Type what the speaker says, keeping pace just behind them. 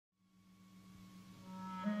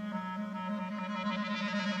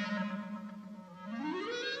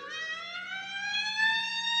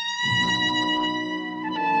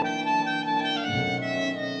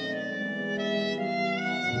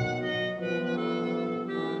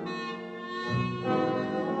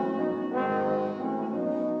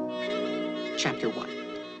Chapter 1.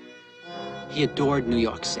 He adored New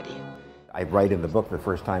York City. I write in the book the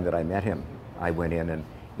first time that I met him. I went in and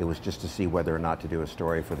it was just to see whether or not to do a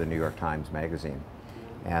story for the New York Times Magazine.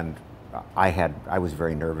 And I was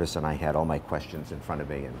very nervous and I had all my questions in front of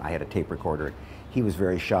me and I had a tape recorder. He was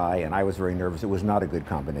very shy and I was very nervous. It was not a good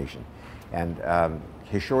combination. And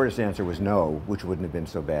his shortest answer was no, which wouldn't have been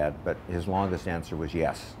so bad, but his longest answer was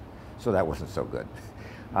yes. So that wasn't so good.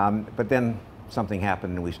 But then something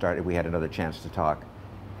happened and we had another chance to talk.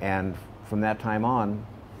 And from that time on,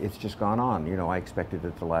 it's just gone on. You know, I expected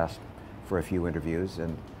it to last for a few interviews,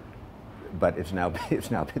 but it's now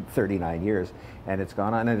been 39 years, and it's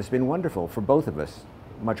gone on, and it's been wonderful for both of us,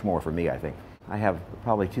 much more for me, I think. I have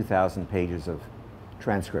probably 2,000 pages of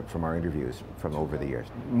transcript from our interviews from over the years.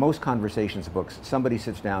 Most conversations books, somebody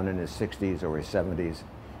sits down in his 60s or his 70s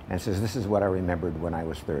and says, this is what I remembered when I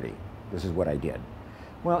was 30. This is what I did.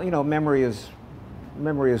 Well, you know, memory is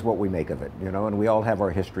what we make of it, you know, and we all have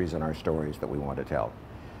our histories and our stories that we want to tell.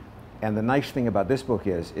 And the nice thing about this book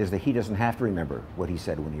is that he doesn't have to remember what he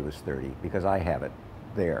said when he was 30, because I have it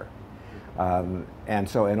there.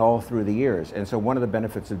 And all through the years. And so one of the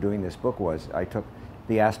benefits of doing this book was I took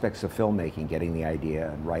the aspects of filmmaking, getting the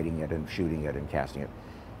idea and writing it and shooting it and casting it,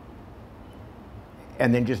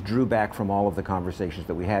 and then just drew back from all of the conversations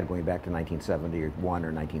that we had going back to 1971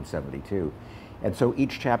 or 1972. And so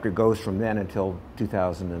each chapter goes from then until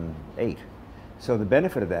 2008. So the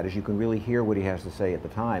benefit of that is you can really hear what he has to say at the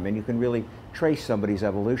time, and you can really trace somebody's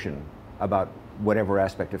evolution about whatever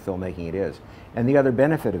aspect of filmmaking it is. And the other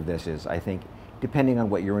benefit of this is, I think, depending on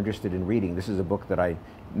what you're interested in reading, this is a book that I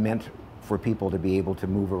meant for people to be able to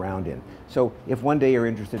move around in. So if one day you're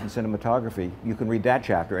interested in cinematography, you can read that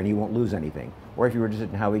chapter and you won't lose anything. Or if you're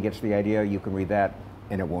interested in how he gets the idea, you can read that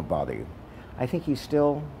and it won't bother you. I think he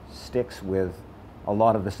still sticks with a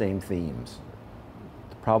lot of the same themes.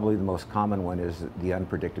 Probably the most common one is the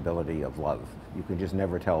unpredictability of love. You can just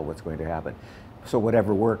never tell what's going to happen. So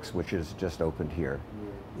Whatever Works, which is just opened here,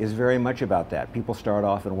 is very much about that. People start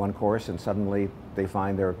off in one course and suddenly they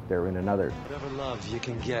find they're in another. Whatever love you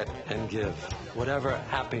can get and give, whatever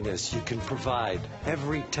happiness you can provide,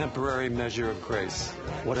 every temporary measure of grace,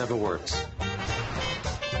 whatever works.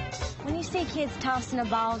 When you see kids tossing a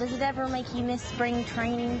ball, does it ever make you miss spring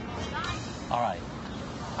training? All right.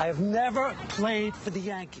 I have never played for the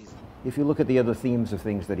Yankees. If you look at the other themes of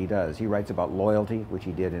things that he does, he writes about loyalty, which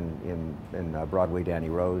he did in Broadway Danny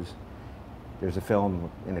Rose. There's a film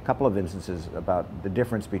in a couple of instances about the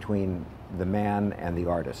difference between the man and the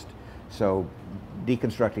artist. So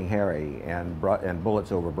Deconstructing Harry and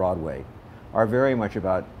Bullets Over Broadway are very much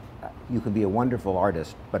about you can be a wonderful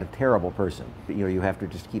artist, but a terrible person. You know, you have to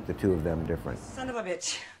just keep the two of them different. Son of a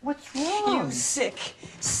bitch. What's wrong? You sick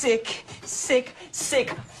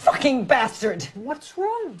fucking bastard. What's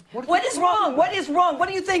wrong? What is wrong? What is wrong? What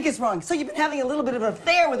do you think is wrong? So you've been having a little bit of an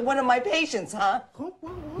affair with one of my patients, huh?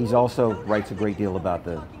 He's also writes a great deal about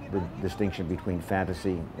the distinction between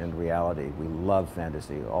fantasy and reality. We love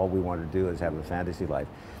fantasy. All we want to do is have a fantasy life.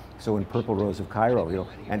 So in Purple Rose of Cairo, you know,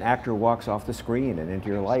 an actor walks off the screen and into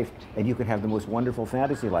your life, and you can have the most wonderful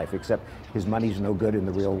fantasy life, except his money's no good in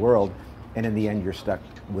the real world, and in the end you're stuck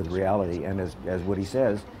with reality. And as Woody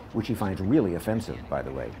says, which he finds really offensive, by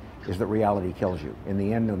the way, is that reality kills you. In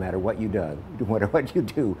the end, no matter what you do, no matter what you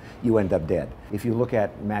do, you end up dead. If you look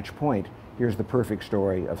at Match Point, here's the perfect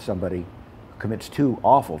story of somebody who commits two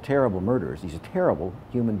awful, terrible murders. He's a terrible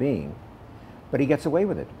human being, but he gets away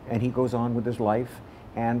with it, and he goes on with his life.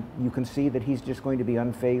 And you can see that he's just going to be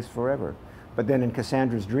unfazed forever. But then in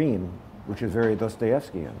Cassandra's Dream, which is very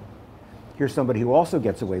Dostoevskian, here's somebody who also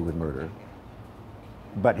gets away with murder,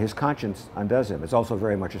 but his conscience undoes him. It's also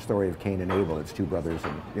very much a story of Cain and Abel. It's two brothers,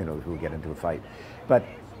 and you know, who get into a fight. But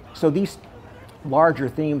so these larger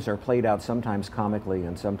themes are played out sometimes comically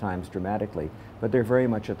and sometimes dramatically, but they're very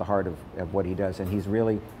much at the heart of what he does, and he's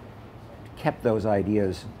really kept those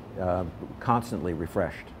ideas constantly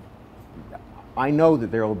refreshed. I know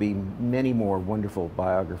that there will be many more wonderful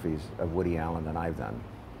biographies of Woody Allen than I've done.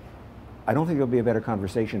 I don't think there'll be a better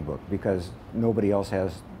conversation book because nobody else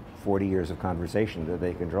has 40 years of conversation that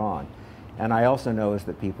they can draw on. And I also know is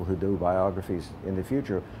that people who do biographies in the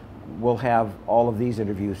future will have all of these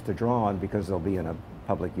interviews to draw on because they'll be in a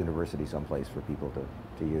public university someplace for people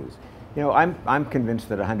to use. You know, I'm convinced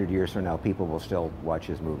that 100 years from now people will still watch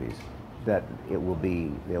his movies, that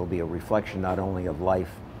they'll be a reflection not only of life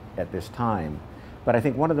at this time, but I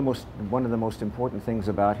think one of the most important things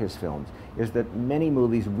about his films is that many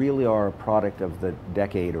movies really are a product of the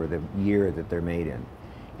decade or the year that they're made in.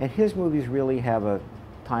 And his movies really have a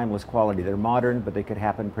timeless quality. They're modern, but they could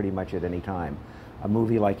happen pretty much at any time. A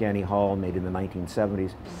movie like Annie Hall, made in the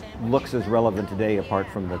 1970s, looks as relevant today, apart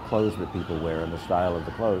from the clothes that people wear and the style of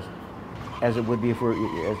the clothes, as it would be if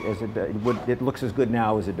it looks as good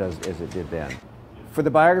now as it did then. For the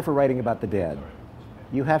biographer writing about the dead,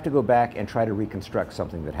 you have to go back and try to reconstruct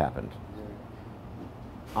something that happened.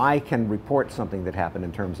 I can report something that happened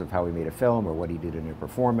in terms of how he made a film, or what he did in a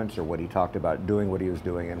performance, or what he talked about doing what he was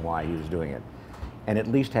doing and why he was doing it, and at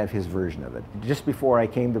least have his version of it. Just before I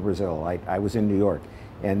came to Brazil, I was in New York,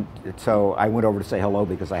 and so I went over to say hello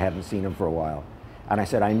because I hadn't seen him for a while. And I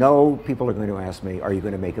said, I know people are going to ask me, are you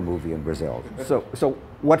going to make a movie in Brazil? So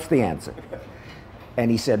what's the answer? And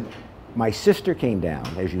he said, my sister came down,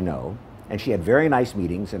 as you know, and she had very nice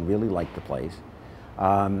meetings and really liked the place.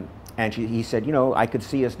 And he said, you know, I could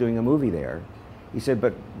see us doing a movie there. He said,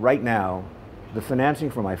 but right now, the financing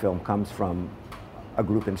for my film comes from a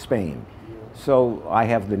group in Spain. So I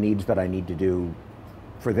have the needs that I need to do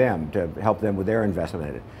for them, to help them with their investment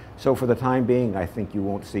in it. So for the time being, I think you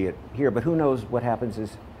won't see it here. But who knows what happens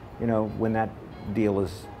is, you know, when that deal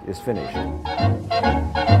is finished.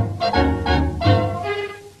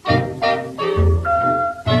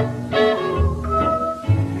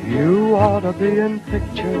 You ought to be in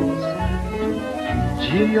pictures.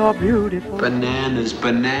 Gee, you're beautiful. Bananas,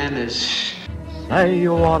 bananas. Say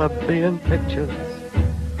you ought to be in pictures.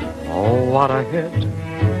 Oh, what a hit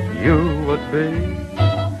you would be.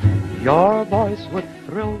 Your voice would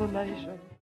thrill the nation.